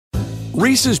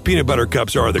Reese's peanut butter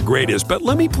cups are the greatest, but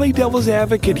let me play devil's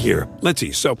advocate here. Let's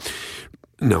see. So,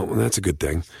 no, that's a good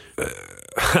thing.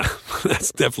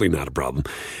 That's definitely not a problem.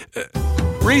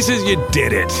 Reese's, you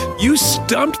did it. You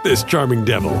stumped this charming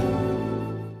devil.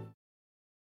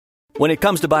 When it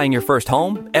comes to buying your first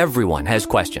home, everyone has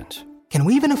questions. Can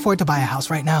we even afford to buy a house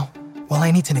right now? Well,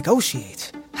 I need to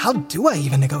negotiate. How do I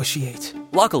even negotiate?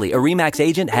 Luckily, a RE/MAX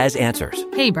agent has answers.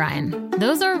 Hey, Brian,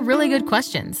 those are really good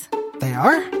questions. They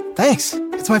are? Thanks.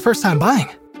 It's my first time buying.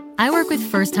 I work with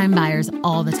first-time buyers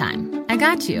all the time. I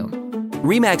got you.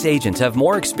 RE/MAX agents have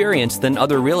more experience than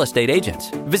other real estate agents.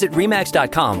 Visit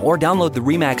RE/MAX.com or download the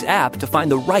RE/MAX app to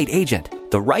find the right agent.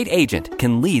 The right agent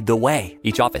can lead the way.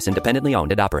 Each office independently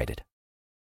owned and operated.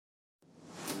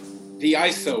 The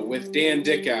ISO with Dan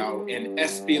Dickow and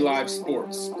SB Live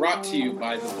Sports, brought to you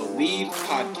by the Believe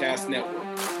Podcast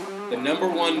Network, the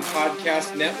 #1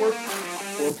 podcast network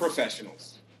for professionals.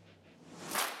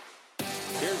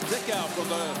 Here's Dickow from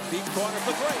the deep corner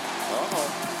for three.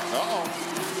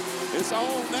 It's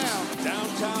on now.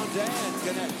 Downtown Dan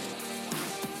connects.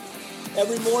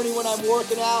 Every morning when I'm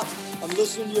working out, I'm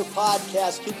listening to your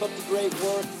podcast. Keep up the great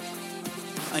work.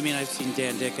 I mean, I've seen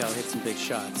Dan Dickow hit some big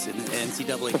shots in the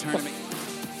NCAA tournament.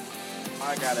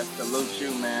 I gotta salute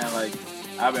you, man. Like,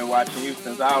 I've been watching you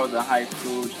since I was in high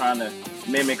school, trying to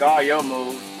mimic all your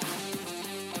moves.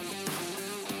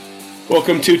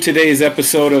 Welcome to today's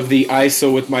episode of the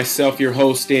ISO with myself, your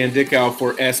host, Dan Dickow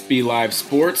for SB Live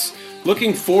Sports.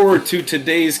 Looking forward to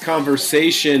today's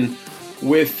conversation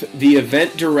with the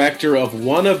event director of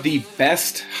one of the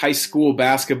best high school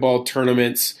basketball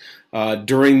tournaments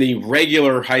during the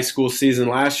regular high school season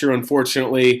last year.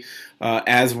 Unfortunately,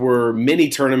 as were many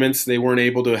tournaments, they weren't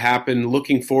able to happen.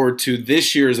 Looking forward to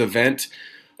this year's event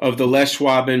of the Les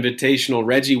Schwab Invitational,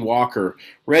 Reggie Walker.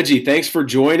 Reggie, thanks for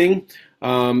joining.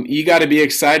 You got to be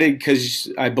excited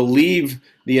because I believe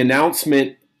the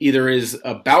announcement either is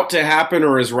about to happen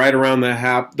or is right around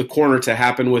the corner to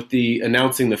happen with the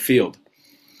announcing the field.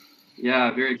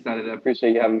 Yeah, very excited. I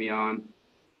appreciate you having me on.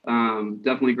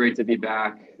 Definitely great to be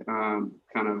back.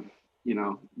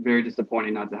 Very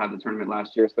disappointing not to have the tournament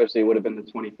last year, especially it would have been the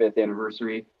 25th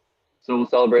anniversary. So we'll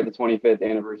celebrate the 25th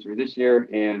anniversary this year.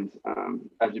 And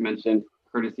as you mentioned,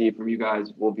 courtesy from you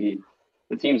guys,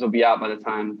 the teams will be out by the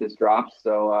time this drops.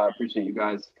 So I appreciate you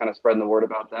guys kind of spreading the word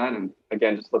about that. And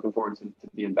again, just looking forward to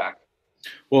being back.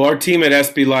 Well, our team at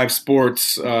SB Live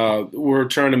Sports, we're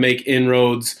trying to make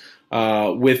inroads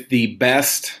with the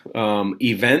best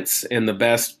events and the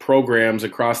best programs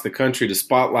across the country to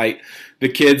spotlight the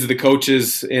kids, the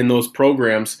coaches in those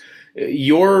programs.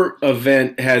 Your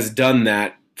event has done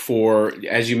that for,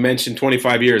 as you mentioned,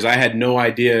 25 years. I had no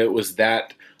idea it was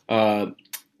that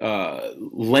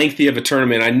lengthy of a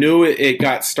tournament. I knew it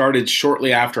got started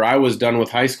shortly after I was done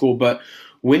with high school, but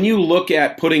when you look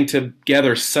at putting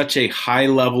together such a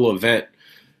high-level event,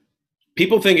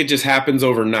 people think it just happens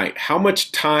overnight. How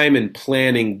much time and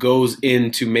planning goes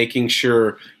into making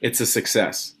sure it's a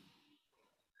success?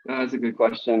 That's a good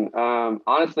question.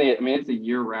 Honestly, I mean, it's a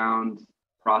year-round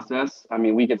process. I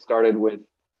mean, we get started with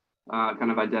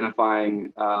kind of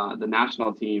identifying the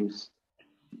national teams.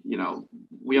 You know,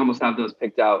 we almost have those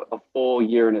picked out a full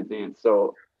year in advance.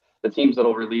 So the teams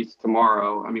that'll release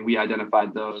tomorrow, I mean, we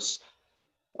identified those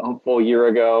a full year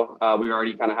ago. We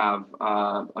already kind of have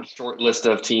a short list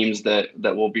of teams that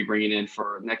we'll be bringing in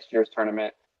for next year's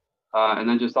tournament. And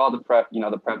then just all the prep,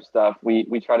 the prep stuff.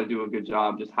 We try to do a good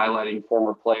job just highlighting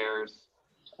former players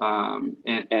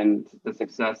and the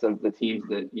success of the teams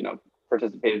that,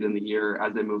 participated in the year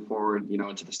as they move forward,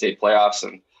 into the state playoffs.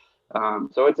 And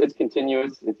so it's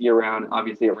continuous. It's year round.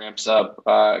 Obviously, it ramps up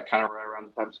kind of right around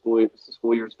the time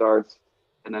school year starts.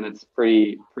 And then it's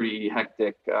pretty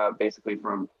hectic, basically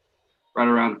from right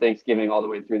around Thanksgiving all the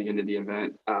way through the end of the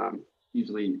event.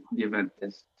 Usually the event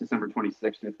is December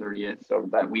 26th to 30th, so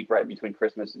that week right between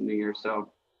Christmas and New Year.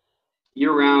 So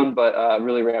year round, but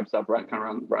really ramps up right kind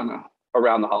of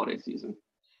around the holiday season.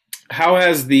 How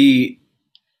has the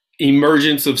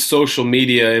emergence of social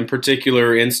media, in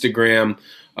particular Instagram,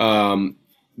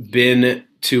 been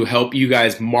to help you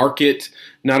guys market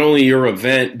not only your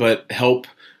event, but help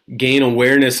gain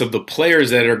awareness of the players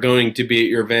that are going to be at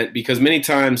your event? Because many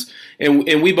times, and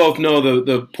we both know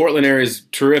the Portland area is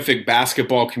terrific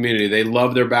basketball community. They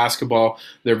love their basketball.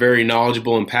 They're very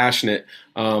knowledgeable and passionate.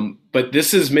 But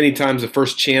this is many times the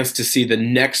first chance to see the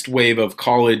next wave of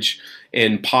college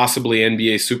and possibly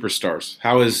NBA superstars.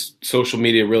 How has social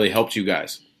media really helped you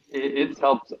guys? It's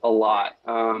helped a lot.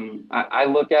 I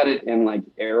look at it in like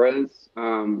eras.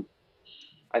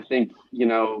 I think,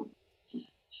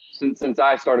 since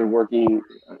I started working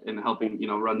and helping,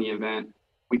 run the event,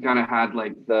 we kind of had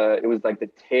it was like the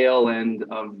tail end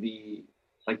of the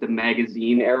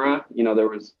magazine era. There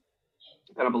was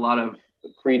kind of a lot of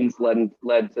credence led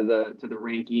to the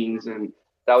rankings, and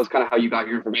that was kind of how you got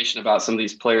your information about some of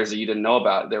these players that you didn't know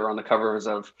about. They were on the covers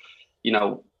of,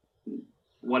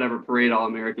 whatever Parade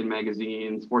All-American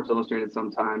magazine, Sports Illustrated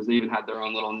sometimes. They even had their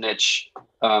own little niche,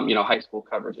 high school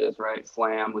coverages, right?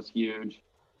 Slam was huge.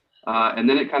 And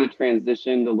then it kind of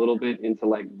transitioned a little bit into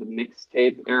like the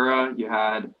mixtape era. You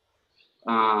had,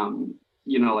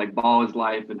 like Ball is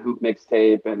Life and Hoop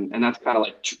Mixtape. And that's kind of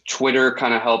like Twitter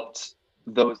kind of helped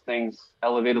those things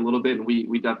elevate a little bit. And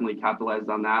we definitely capitalized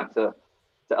on that to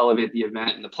elevate the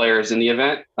event and the players in the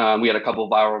event. We had a couple of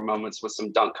viral moments with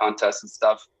some dunk contests and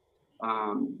stuff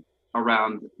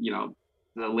around,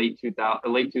 the late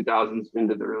 2000s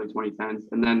into the early 2010s.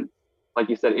 And then, like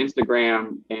you said,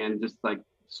 Instagram and just like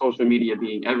social media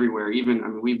being everywhere.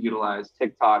 We've utilized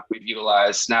TikTok, we've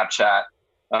utilized Snapchat,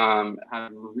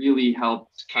 have really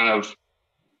helped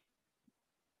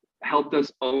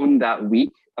us own that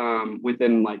week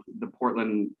within like the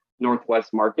Portland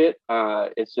Northwest market.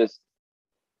 It's just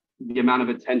the amount of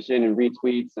attention and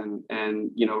retweets and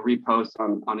reposts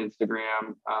on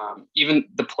Instagram. Even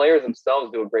the players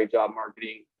themselves do a great job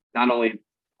marketing, not only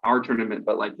our tournament,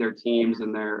 but like their teams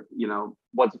and their,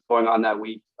 what's going on that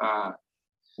week.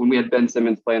 When we had Ben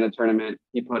Simmons play in a tournament,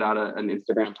 he put out an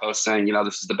Instagram post saying,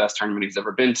 this is the best tournament he's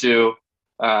ever been to.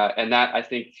 And that, I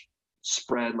think,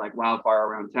 spread like wildfire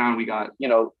around town. We got,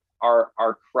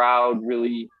 our crowd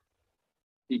really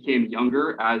became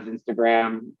younger as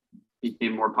Instagram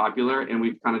became more popular. And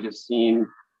we've kind of just seen,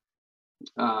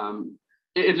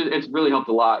 it's really helped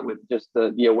a lot with just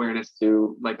the awareness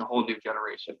to like a whole new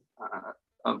generation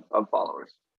of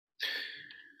followers.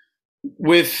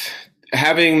 With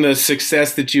having the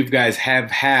success that you guys have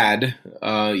had,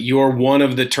 you're one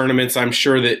of the tournaments I'm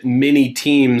sure that many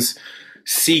teams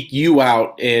seek you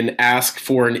out and ask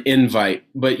for an invite.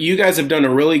 But you guys have done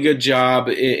a really good job,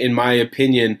 in my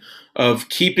opinion, of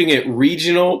keeping it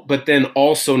regional, but then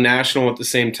also national at the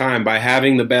same time by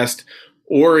having the best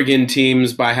Oregon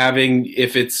teams, by having,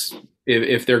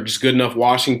 if they're just good enough,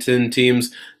 Washington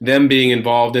teams, them being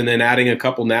involved, and then adding a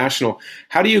couple national.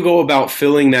 How do you go about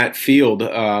filling that field?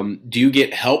 Do you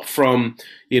get help from,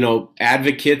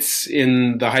 advocates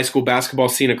in the high school basketball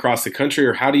scene across the country,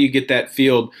 or how do you get that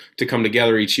field to come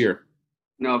together each year?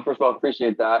 No, first of all,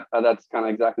 appreciate that. That's kind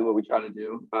of exactly what we try to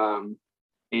do.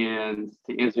 And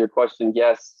to answer your question,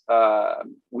 yes,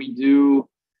 we do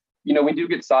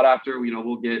get sought after.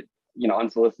 We'll get,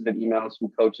 unsolicited emails from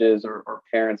coaches or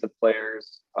parents of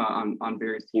players on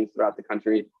various teams throughout the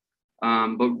country.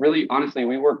 But really, honestly,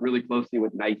 we work really closely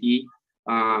with Nike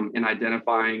in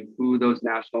identifying who those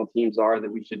national teams are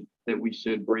that we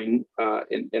should bring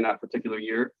in that particular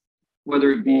year,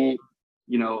 whether it be,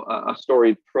 a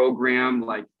storied program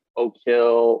like Oak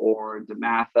Hill or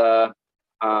DeMatha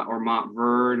or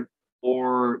Montverde,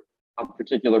 or a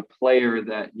particular player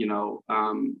that,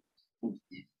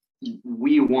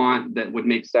 we want that would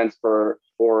make sense for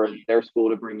their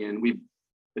school to bring in.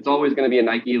 It's always going to be a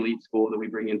Nike elite school that we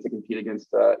bring in to compete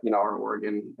against, our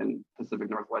Oregon and Pacific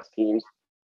Northwest teams.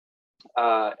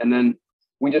 And then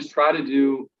we just try to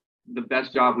do the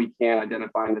best job we can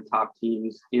identifying the top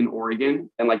teams in Oregon.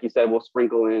 And like you said, we'll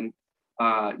sprinkle in,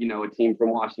 a team from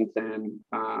Washington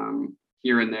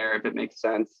here and there if it makes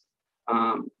sense.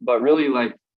 But really,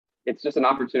 like, it's just an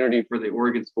opportunity for the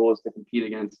Oregon schools to compete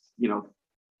against,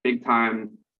 big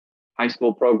time high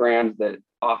school programs that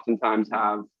oftentimes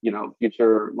have,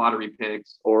 future lottery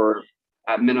picks or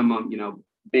at minimum,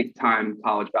 big time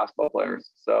college basketball players.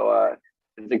 So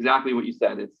it's exactly what you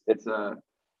said. It's a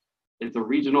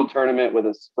regional tournament with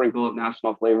a sprinkle of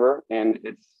national flavor. And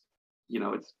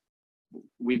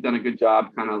we've done a good job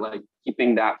kind of like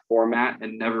keeping that format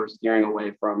and never steering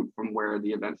away from where the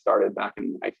event started back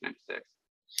in 1996.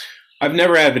 I've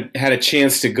never had a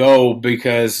chance to go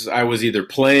because I was either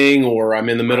playing or I'm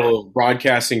in the middle of a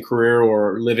broadcasting career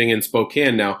or living in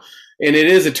Spokane now. And it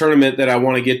is a tournament that I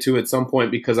want to get to at some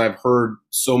point because I've heard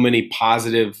so many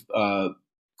positive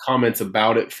comments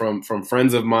about it from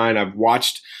friends of mine. I've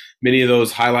watched many of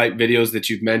those highlight videos that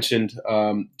you've mentioned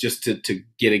just to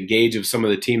get a gauge of some of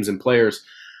the teams and players.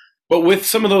 But with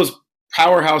some of those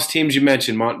powerhouse teams you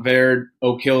mentioned, Montverde,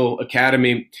 Oak Hill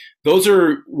Academy, those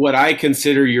are what I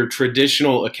consider your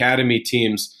traditional academy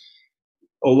teams.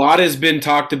 A lot has been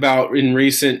talked about in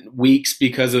recent weeks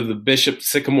because of the Bishop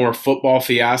Sycamore football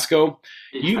fiasco.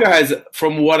 You guys,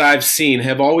 from what I've seen,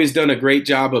 have always done a great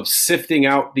job of sifting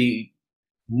out the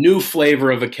new flavor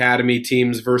of academy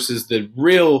teams versus the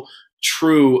real,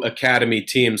 true academy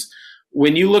teams.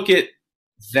 When you look at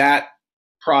that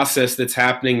process that's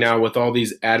happening now with all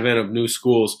these advent of new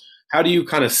schools, how do you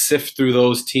kind of sift through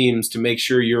those teams to make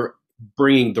sure you're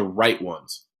bringing the right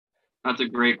ones? That's a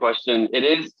great question. It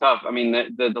is tough. I mean,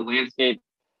 the landscape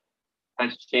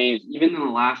has changed even in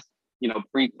the last,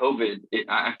 pre-COVID.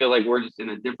 I feel like we're just in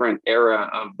a different era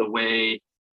of the way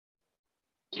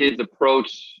kids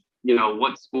approach,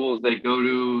 what schools they go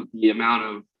to, the amount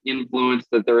of influence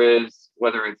that there is,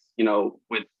 whether it's,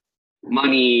 with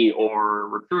money or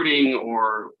recruiting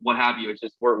or what have you. It's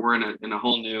just we're in a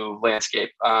whole new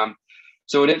landscape.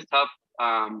 So it is tough.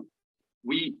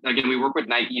 We work with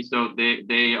Nike, so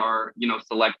they are,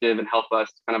 selective and help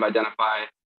us kind of identify,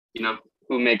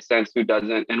 who makes sense, who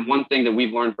doesn't. And one thing that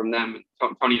we've learned from them,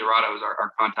 Tony Dorado is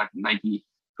our contact at Nike,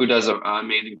 who does an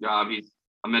amazing job. He's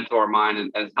a mentor of mine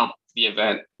and has helped the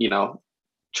event,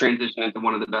 transition into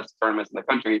one of the best tournaments in the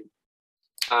country.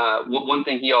 One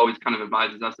thing he always kind of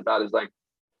advises us about is like,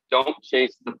 don't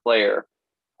chase the player,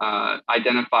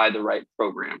 identify the right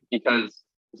program, because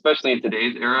especially in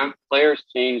today's era, players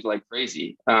change like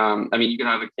crazy. You can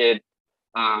have a kid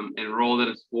enrolled at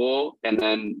a school and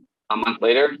then a month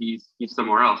later he's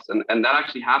somewhere else. And that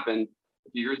actually happened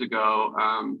a few years ago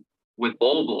with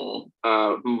Bol,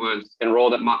 who was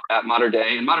enrolled at Mater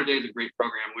Dei. And Mater Dei is a great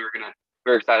program. We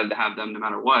were excited to have them no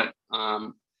matter what.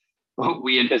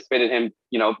 We anticipated him,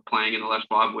 playing in the Les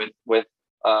Schwab with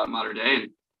Mater Dei,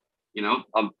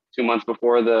 and 2 months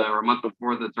before a month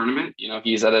before the tournament,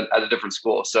 he's at a different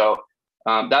school. So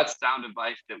that's sound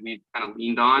advice that we've kind of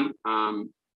leaned on.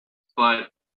 But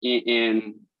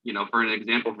for an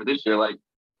example for this year, like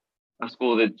a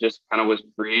school that just kind of was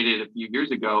created a few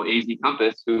years ago, AZ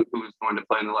Compass, who was going to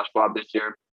play in the Les Schwab this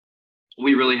year,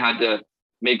 we really had to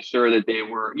make sure that they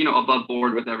were, above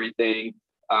board with everything.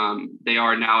 They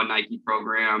are now a Nike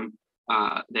program.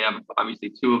 They have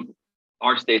obviously two of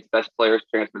our state's best players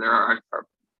transferred there, are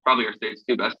probably our state's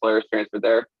two best players transferred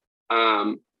there.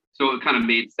 So it kind of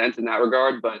made sense in that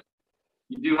regard, but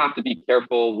you do have to be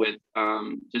careful with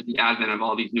just the advent of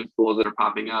all these new schools that are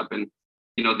popping up. And,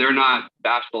 they're not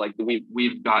bashful. Like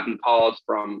we've gotten calls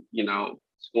from,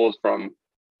 schools from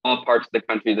all parts of the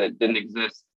country that didn't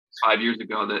exist 5 years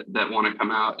ago that want to come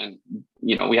out. And,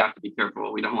 we have to be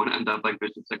careful. We don't want to end up like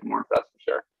Bishop Sycamore, that's for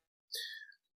sure.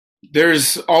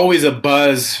 There's always a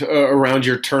buzz around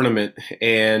your tournament,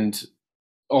 and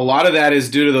a lot of that is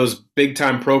due to those big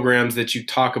time programs that you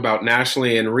talk about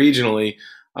nationally and regionally.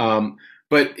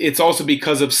 But it's also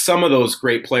because of some of those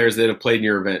great players that have played in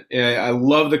your event. I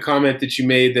love the comment that you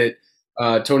made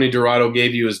that Tony Dorado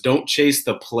gave you is don't chase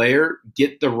the player,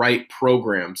 get the right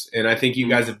programs. And I think you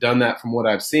guys have done that from what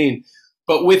I've seen.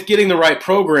 But with getting the right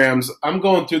programs, I'm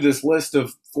going through this list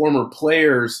of former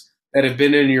players that have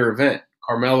been in your event.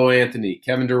 Carmelo Anthony,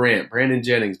 Kevin Durant, Brandon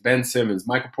Jennings, Ben Simmons,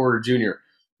 Michael Porter Jr.,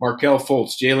 Markelle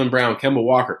Fultz, Jaylen Brown, Kemba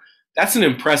Walker. That's an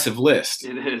impressive list.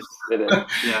 It is.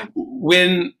 Yeah.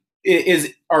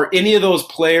 Are any of those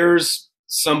players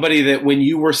somebody that when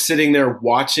you were sitting there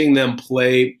watching them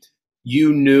play,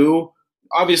 you knew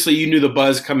the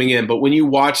buzz coming in, but when you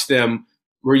watched them,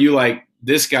 were you like,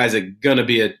 this guy's going to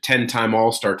be a 10-time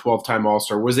All-Star, 12-time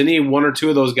All-Star? Was any one or two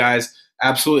of those guys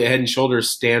absolutely head and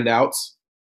shoulders standouts?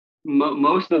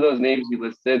 Most of those names you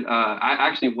listed, I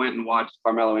actually went and watched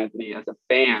Carmelo Anthony as a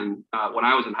fan when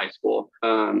I was in high school,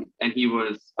 and he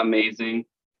was amazing.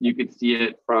 You could see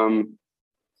it from,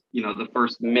 the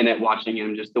first minute watching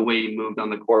him, just the way he moved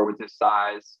on the court with his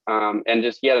size, and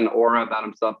just he had an aura about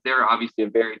himself. They're obviously a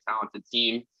very talented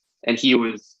team, and he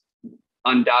was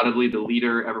undoubtedly the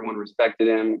leader. Everyone respected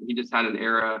him. He just had an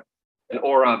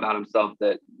aura about himself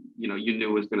that you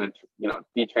knew was going to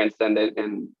be transcendent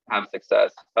and have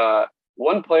success.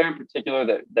 One player in particular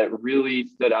that really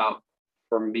stood out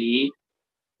for me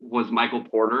was Michael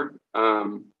Porter.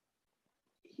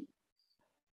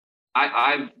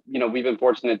 We've been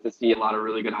fortunate to see a lot of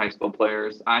really good high school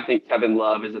players. I think Kevin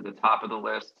Love is at the top of the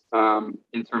list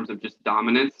in terms of just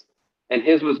dominance, and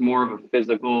his was more of a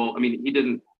physical.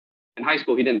 In high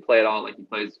school he didn't play at all like he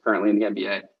plays currently in the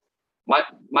NBA.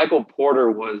 Michael Porter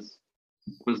was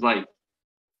like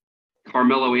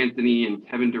Carmelo Anthony and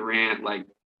Kevin Durant, like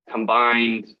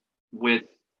combined with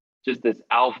just this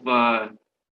alpha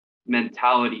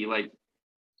mentality. Like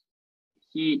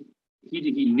he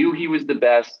knew he was the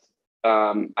best.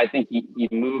 I think he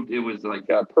moved. It was like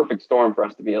a perfect storm for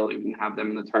us to be able to even have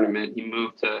them in the tournament. He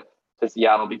moved to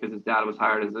Seattle because his dad was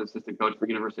hired as an assistant coach for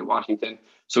University of Washington.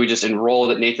 So he just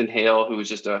enrolled at Nathan Hale, who was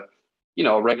just a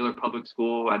regular public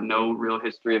school, had no real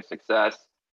history of success.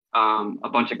 A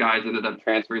bunch of guys ended up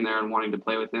transferring there and wanting to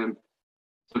play with him.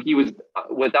 So he was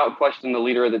without question the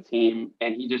leader of the team,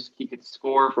 and he could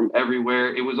score from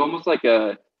everywhere. It was almost like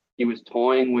he was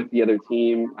toying with the other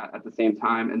team at the same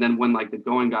time. And then when like the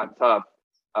going got tough,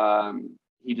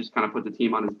 he just kind of put the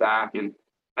team on his back. And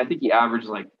I think he averaged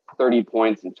like 30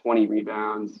 points and 20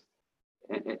 rebounds.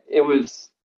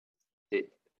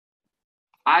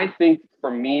 I think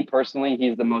for me personally,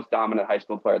 he's the most dominant high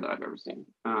school player that I've ever seen.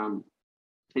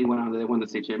 He went on, they won the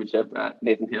state championship at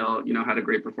Nathan Hill, had a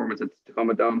great performance at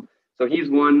Tacoma Dome. So he's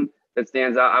one that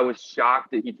stands out. I was shocked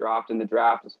that he dropped in the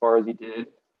draft as far as he did.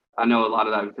 I know a lot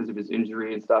of that because of his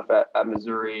injury and stuff at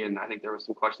Missouri. And I think there were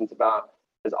some questions about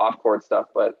his off-court stuff,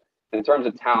 but in terms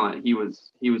of talent, he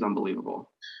was unbelievable.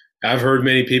 I've heard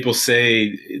many people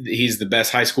say he's the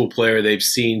best high school player they've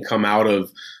seen come out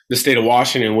of the state of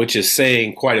Washington, which is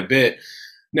saying quite a bit.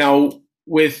 Now,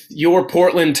 with your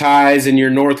Portland ties and your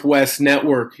Northwest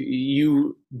network,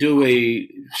 you do a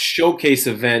showcase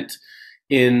event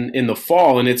in the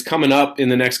fall, and it's coming up in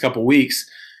the next couple weeks.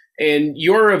 And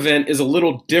your event is a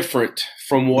little different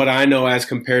from what I know as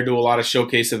compared to a lot of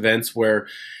showcase events where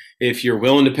if you're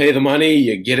willing to pay the money,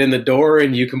 you get in the door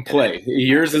and you can play.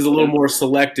 Yours is a little more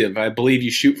selective. I believe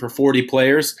you shoot for 40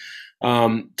 players.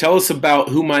 Tell us about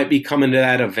who might be coming to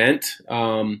that event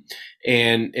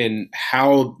and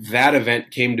how that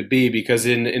event came to be, because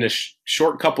in a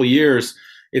short couple years,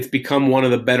 it's become one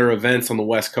of the better events on the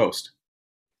West Coast.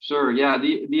 Sure. Yeah.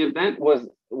 The event was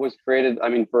created,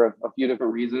 for a few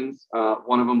different reasons.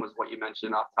 One of them was what you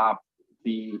mentioned off top.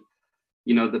 The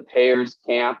payers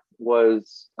camp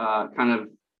was kind of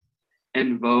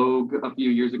in vogue a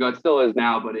few years ago. It still is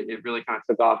now, but it really kind of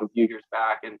took off a few years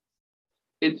back. And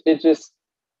it just,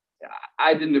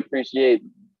 I didn't appreciate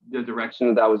the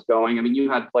direction that was going. You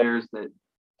had players that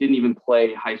didn't even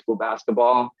play high school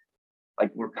basketball, like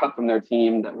were cut from their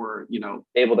team, that were,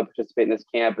 able to participate in this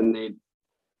camp, and they,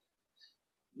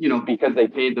 because they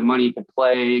paid the money to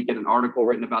play, get an article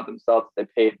written about themselves, they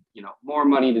paid, more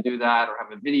money to do that, or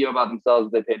have a video about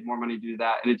themselves, they paid more money to do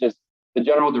that. And it just, the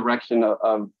general direction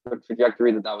of the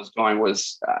trajectory that was going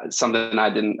was something I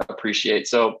didn't appreciate.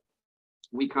 So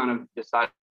we kind of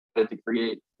decided to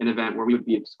create an event where we would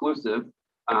be exclusive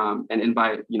and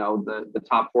invite, the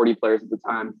top 40 players at the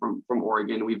time from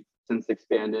Oregon. We've since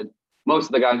expanded. Most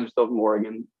of the guys are still from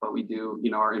Oregon, but we do,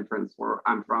 our inference where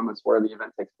I'm from, it's where the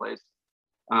event takes place.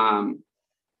 And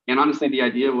honestly, the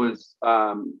idea was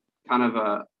kind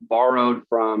of borrowed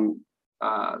from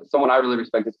someone I really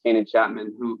respect, is Kanan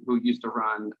Chapman, who used to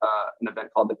run an event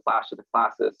called the Clash of the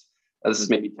Classes. This is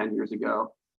maybe 10 years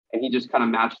ago. And he just kind of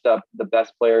matched up the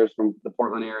best players from the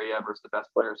Portland area versus the best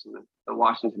players from the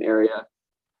Washington area.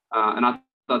 And I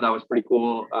thought that was pretty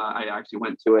cool. I actually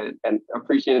went to it and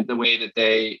appreciated the way that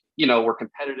they, were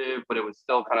competitive, but it was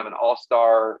still kind of an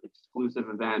all-star exclusive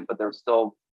event, but there was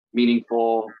still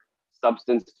meaningful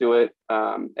substance to it.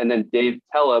 And then Dave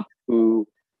Tellup, who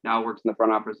now works in the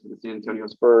front office of the San Antonio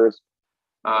Spurs,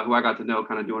 who I got to know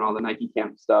kind of doing all the Nike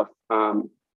camp stuff.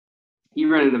 He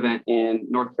ran an event in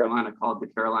North Carolina called the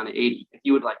Carolina 80.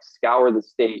 He would scour the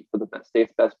state for the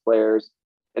state's best players.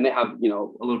 And they have, a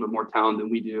little bit more talent than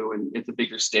we do. And it's a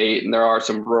bigger state, and there are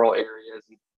some rural areas.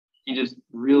 And he just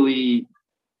really,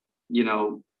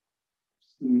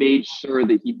 made sure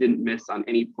that he didn't miss on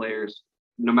any players,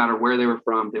 no matter where they were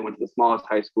from. They went to the smallest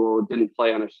high school, didn't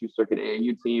play on a shoe circuit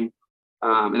AAU team.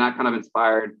 And that kind of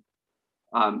inspired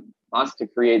us to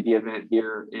create the event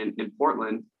here in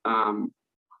Portland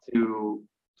to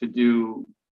do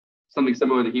something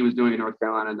similar that he was doing in North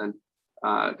Carolina, and then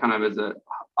kind of as a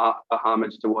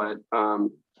homage to what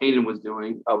Kanan was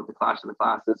doing with the Clash of the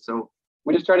Classes. So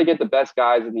we just try to get the best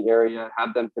guys in the area,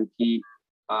 have them compete.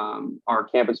 Our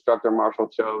camp instructor, Marshall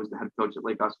Cho, is the head coach at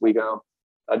Lake Oswego,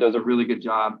 does a really good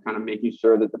job kind of making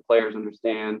sure that the players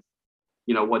understand,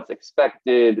 what's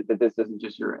expected, that this isn't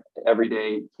just your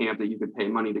everyday camp that you could pay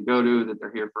money to go to, that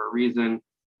they're here for a reason.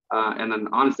 And then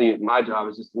honestly, my job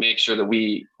is just to make sure that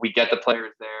we get the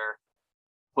players there,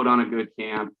 put on a good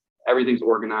camp, everything's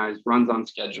organized, runs on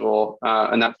schedule.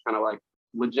 And that's kind of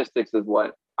logistics is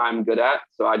what I'm good at.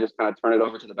 So I just kind of turn it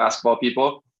over to the basketball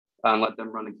people and let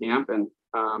them run the camp. And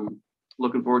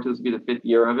looking forward to this will be the 5th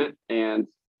year of it. And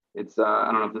it's,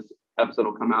 I don't know if this episode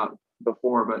will come out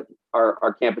before, but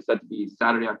our camp is set to be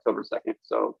Saturday, October 2nd.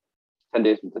 So 10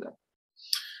 days from today.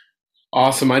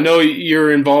 Awesome. I know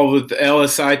you're involved with the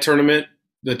LSI tournament,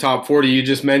 the top 40 you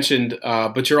just mentioned,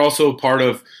 but you're also part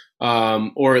of,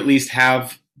 or at least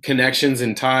have connections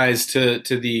and ties to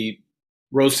the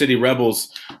Rose City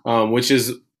Rebels, which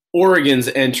is Oregon's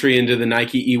entry into the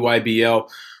Nike EYBL.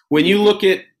 When you look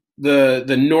at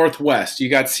the Northwest, you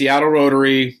got Seattle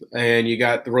Rotary and you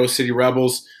got the Rose City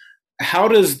Rebels. How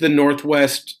does the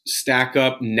Northwest stack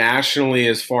up nationally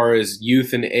as far as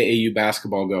youth and AAU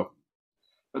basketball go?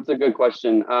 That's a good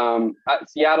question.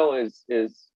 Seattle is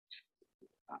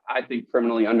I think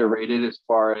criminally underrated as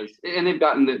far as, and they've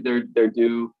gotten their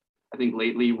due. I think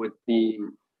lately with the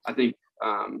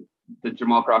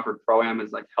Jamal Crawford Pro-Am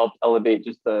has like helped elevate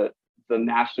just the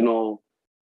national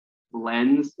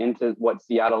lens into what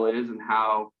Seattle is and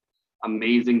how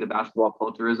amazing the basketball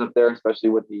culture is up there, especially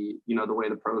with the way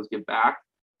the pros give back,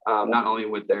 not only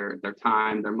with their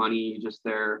time, their money, just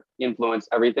their influence,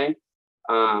 everything.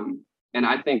 And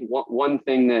I think one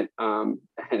thing that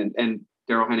and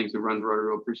Daryl Hennings, who runs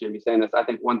Rotary, will appreciate me saying this. I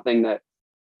think one thing that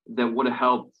would have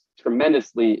helped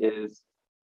tremendously is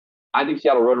I think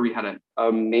Seattle Rotary had an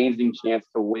amazing chance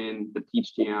to win the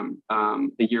Peach Jam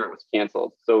the year it was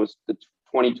canceled. So it was the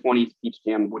 2020 Peach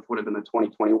Jam, which would have been the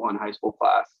 2021 high school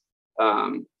class,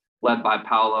 led by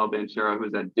Paolo Banchero,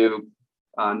 who's at Duke,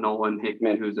 Nolan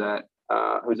Hickman, who's at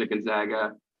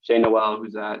Gonzaga, Shea Noel,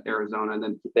 who's at Arizona, and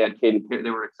then they had Caden Perry. They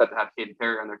were set to have Caden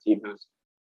Perry on their team, who's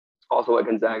also at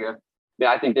Gonzaga.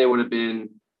 Yeah, I think they would have been,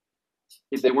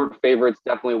 if they weren't favorites,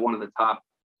 definitely one of the top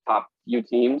few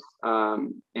teams.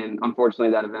 And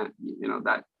unfortunately, that event,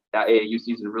 that AAU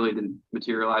season really didn't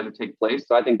materialize or take place.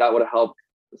 So I think that would have helped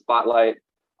the spotlight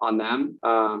on them.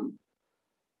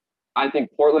 I think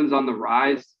Portland's on the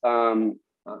rise. Our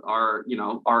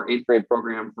 8th grade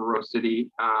program for Rose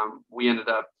City, we ended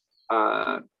up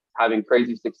having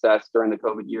crazy success during the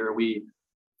COVID year. We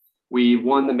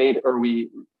won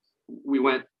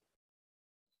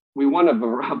we won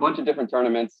a bunch of different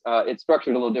tournaments. It's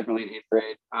structured a little differently in 8th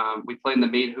grade. We played in the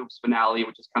Made Hoops finale,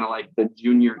 which is kind of like the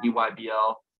junior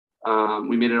EYBL.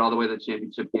 We made it all the way to the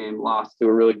championship game, lost to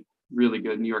a really, really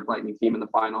good New York Lightning team in the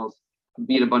finals,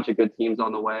 beat a bunch of good teams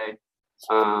on the way.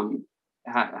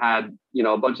 Had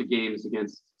a bunch of games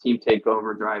against Team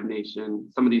Takeover, Drive Nation,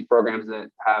 some of these programs that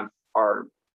are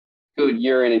good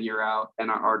year in and year out, and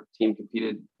our team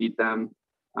beat them.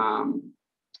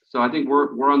 So I think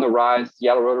we're on the rise.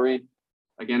 Seattle Rotary,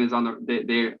 again, is on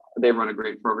they run a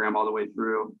great program all the way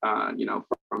through,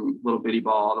 from little bitty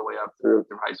ball all the way up through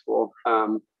high school.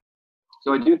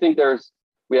 So I do think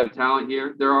we have talent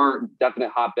here. There are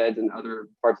definite hotbeds in other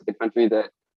parts of the country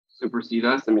that supersede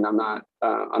us. I mean, I'm not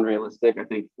unrealistic. I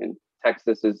think in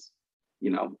Texas is,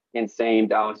 insane.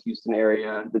 Dallas, Houston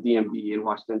area, the DMV in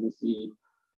Washington, D.C.,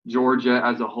 Georgia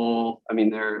as a whole. I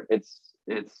mean,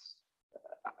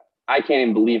 I can't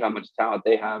even believe how much talent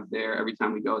they have there. Every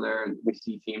time we go there and we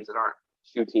see teams that aren't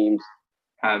shoe teams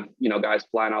have, guys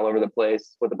flying all over the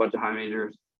place with a bunch of high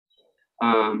majors.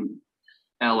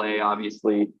 LA,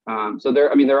 obviously. So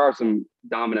there are some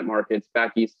dominant markets.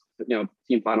 Back east,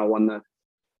 Team Final won the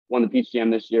Peach Jam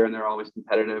this year, and they're always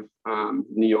competitive.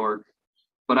 New York.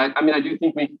 But I do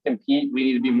think we can compete. We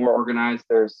need to be more organized.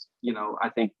 There's, I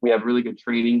think we have really good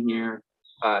training here.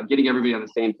 Getting everybody on the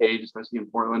same page, especially in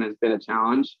Portland, has been a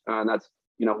challenge. And that's,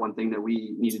 one thing that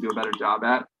we need to do a better job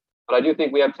at. But I do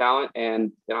think we have talent,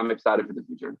 and I'm excited for the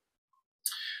future.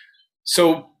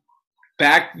 So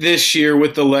back this year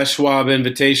with the Les Schwab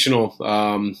Invitational,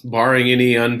 barring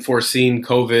any unforeseen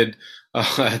COVID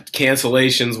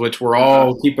cancellations, which we're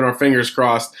all keeping our fingers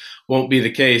crossed won't be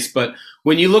the case. But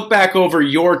when you look back over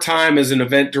your time as an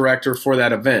event director for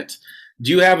that event,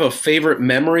 do you have a favorite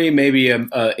memory, maybe an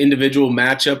individual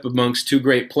matchup amongst two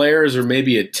great players, or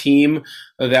maybe a team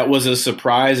that was a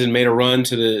surprise and made a run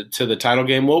to the title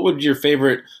game? What would your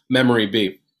favorite memory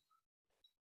be?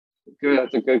 Good.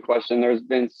 That's a good question. There's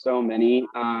been so many.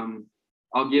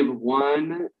 I'll give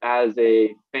one as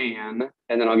a fan,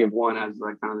 and then I'll give one as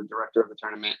like kind of the director of the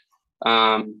tournament.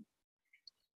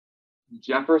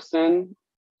 Jefferson,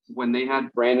 when they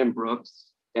had Brandon Brooks,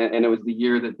 and it was the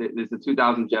year that it's the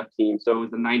 2000 Jeff team. So it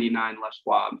was the 99 Les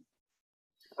Schwab.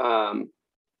 That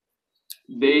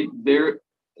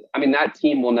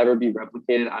team will never be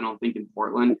replicated, I don't think, in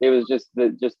Portland. It was just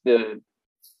the,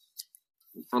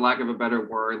 for lack of a better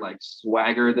word, like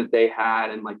swagger that they had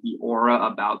and like the aura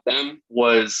about them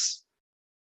was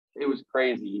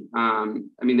crazy.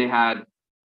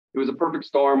 It was a perfect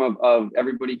storm of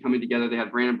everybody coming together. They had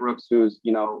Brandon Brooks, who's,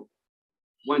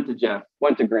 went to Jeff,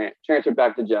 went to Grant, transferred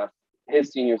back to Jeff,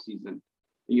 his senior season.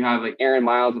 You have like Aaron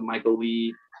Miles and Michael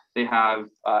Lee. They have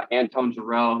Antone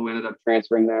Jarrell, who ended up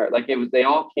transferring there. Like they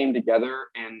all came together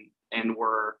and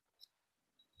were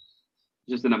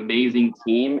just an amazing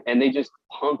team. And they just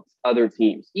punked other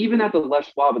teams. Even at the Les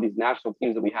Schwab of these national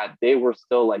teams that we had, they were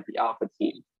still like the alpha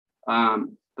team.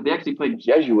 But they actually played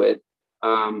Jesuit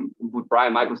with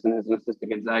Brian Michelson as an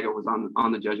assistant. Gonzaga was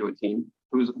on the Jesuit team,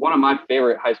 who's one of my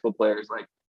favorite high school players. Like,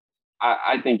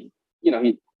 I think,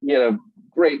 he had a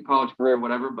great college career,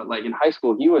 whatever, but like in high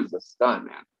school, he was a stud,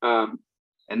 man.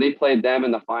 And they played them in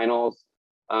the finals.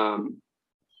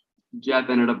 Jeff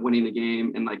ended up winning the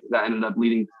game, and like that ended up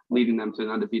leading them to an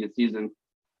undefeated season.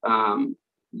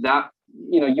 That,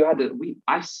 you had to,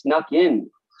 I snuck in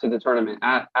to the tournament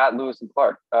at Lewis and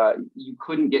Clark. You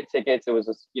couldn't get tickets. It was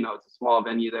it's a small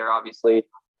venue there, obviously. I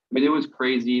mean, it was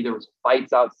crazy. There was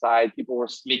fights outside. People were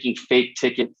making fake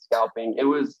tickets, scalping. It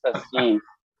was a scene.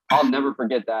 I'll never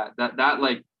forget that. That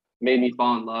like made me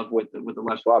fall in love with the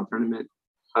Les Schwab tournament.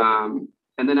 And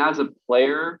then as a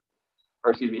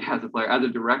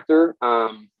director,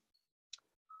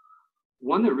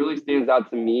 one that really stands out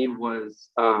to me was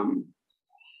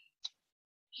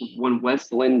when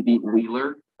West Lynn beat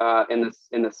Wheeler in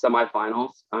the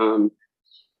semifinals.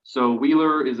 So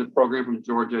Wheeler is a program from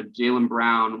Georgia. Jaylen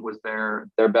Brown was their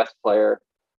best player.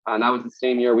 And that was the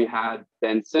same year we had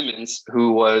Ben Simmons,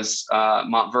 who was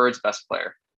Montverd's best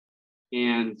player.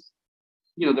 And,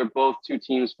 they're both two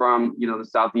teams from, the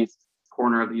southeast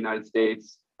corner of the United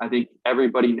States. I think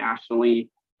everybody nationally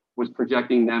was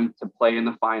projecting them to play in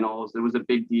the finals. It was a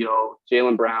big deal.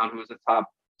 Jaylen Brown, who was a top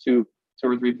two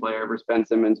or three player, versus Ben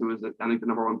Simmons, who was, I think, the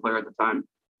number one player at the time.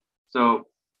 So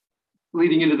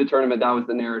leading into the tournament, that was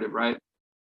the narrative, right?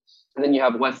 And then you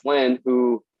have West Lynn,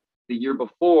 who the year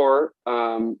before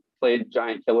played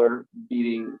Giant Killer,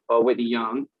 beating Whitney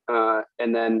Young.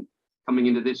 And then coming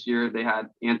into this year, they had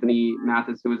Anthony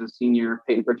Mathis, who was a senior,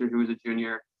 Peyton Pritchard, who was a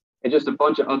junior, and just a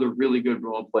bunch of other really good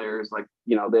role players. Like,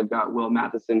 they've got Will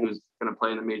Matheson, who's going to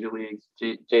play in the major leagues,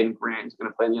 Jaden Grant, who's going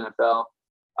to play in the NFL.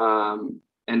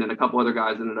 And then a couple other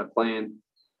guys ended up playing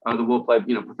that will play,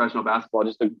 professional basketball.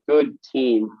 Just a good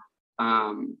team.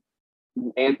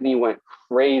 Anthony went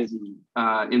crazy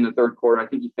in the third quarter. I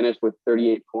think he finished with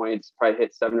 38 points, probably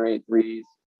hit 7 or 8 threes.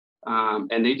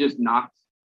 And they just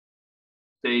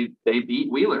they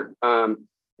beat Wheeler.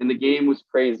 And the game was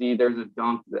crazy. There's a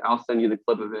dunk. I'll send you the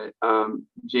clip of it.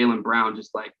 Jaylen Brown,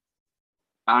 just like,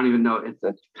 I don't even know. It's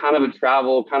a kind of a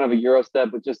travel, kind of a Euro step,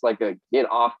 but just like a get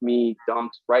off me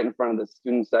dunks right in front of the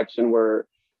student section where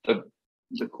the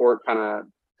court kind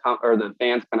of, or the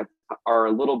fans kind of are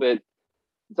a little bit,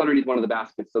 it's underneath one of the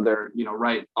baskets. So they're,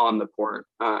 right on the court.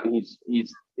 And it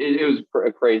was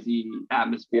a crazy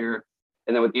atmosphere.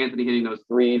 And then with Anthony hitting those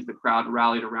threes, the crowd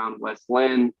rallied around West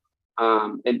Lynn,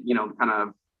 and, kind of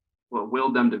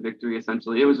willed them to victory,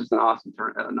 essentially. It was just an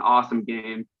awesome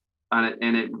game.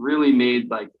 And it really made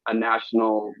like a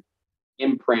national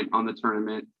imprint on the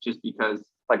tournament, just because,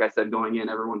 like I said, going in,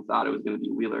 everyone thought it was going to be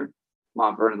Wheeler,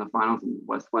 Montverde in the finals, and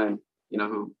West Lynn,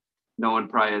 who no one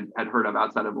probably had heard of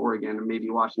outside of Oregon, and maybe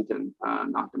Washington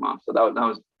knocked them off. So that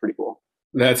was pretty cool.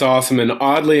 That's awesome. And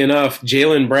oddly enough,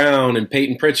 Jaylen Brown and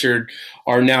Peyton Pritchard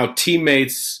are now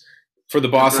teammates for the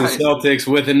Boston Celtics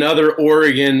with another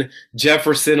Oregon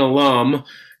Jefferson alum,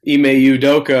 Ime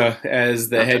Udoka, as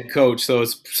the head coach. So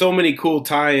it's so many cool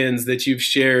tie-ins that you've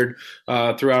shared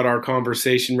throughout our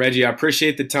conversation. Reggie, I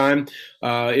appreciate the time.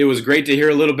 It was great to hear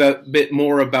a little bit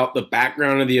more about the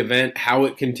background of the event, how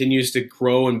it continues to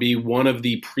grow and be one of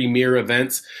the premier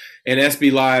events. And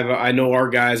SB Live, I know our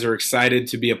guys are excited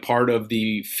to be a part of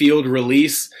the field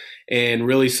release and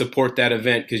really support that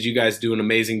event, because you guys do an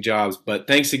amazing job. But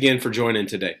thanks again for joining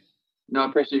today. No, I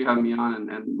appreciate you having me on,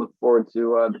 and look forward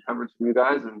to the coverage from you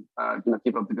guys, and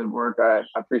keep up the good work. I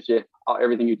appreciate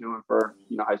everything you're doing for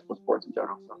high school sports in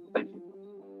general. So thank you.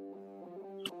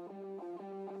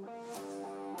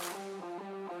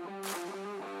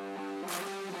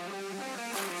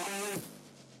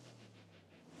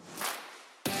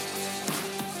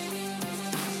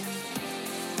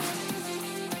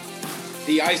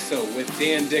 The ISO with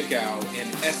Dan Dickow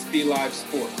and SB Live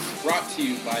Sports, brought to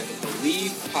you by the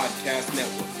Believe Podcast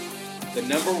Network, the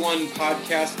 #1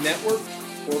 podcast network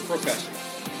for professionals.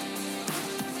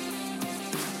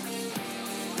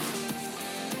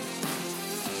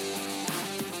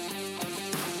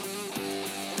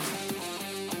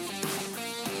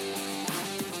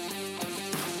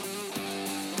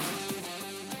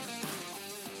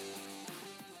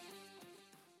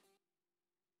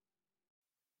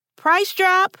 Price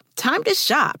drop? Time to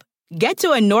shop. Get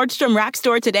to a Nordstrom Rack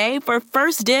store today for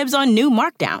first dibs on new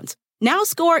markdowns. Now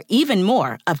score even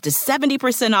more, up to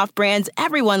 70% off brands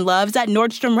everyone loves at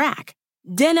Nordstrom Rack.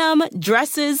 Denim,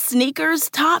 dresses, sneakers,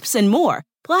 tops, and more.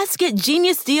 Plus, get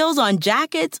genius deals on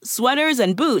jackets, sweaters,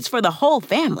 and boots for the whole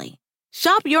family.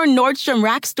 Shop your Nordstrom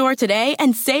Rack store today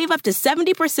and save up to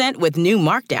 70% with new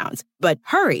markdowns. But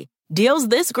hurry, deals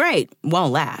this great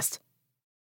won't last.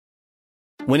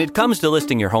 When it comes to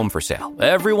listing your home for sale,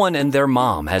 everyone and their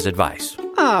mom has advice.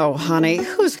 Oh, honey,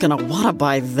 who's going to want to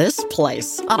buy this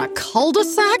place? On a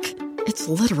cul-de-sac? It's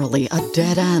literally a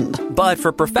dead end. But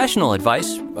for professional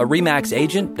advice, a RE/MAX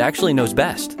agent actually knows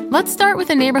best. Let's start with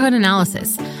a neighborhood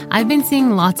analysis. I've been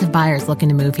seeing lots of buyers looking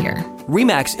to move here.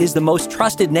 RE/MAX is the most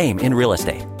trusted name in real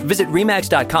estate. Visit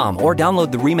RE/MAX.com or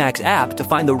download the RE/MAX app to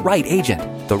find the right agent.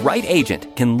 The right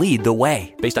agent can lead the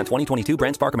way. Based on 2022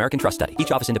 BrandSpark American Trust Study.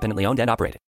 Each office independently owned and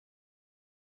operated.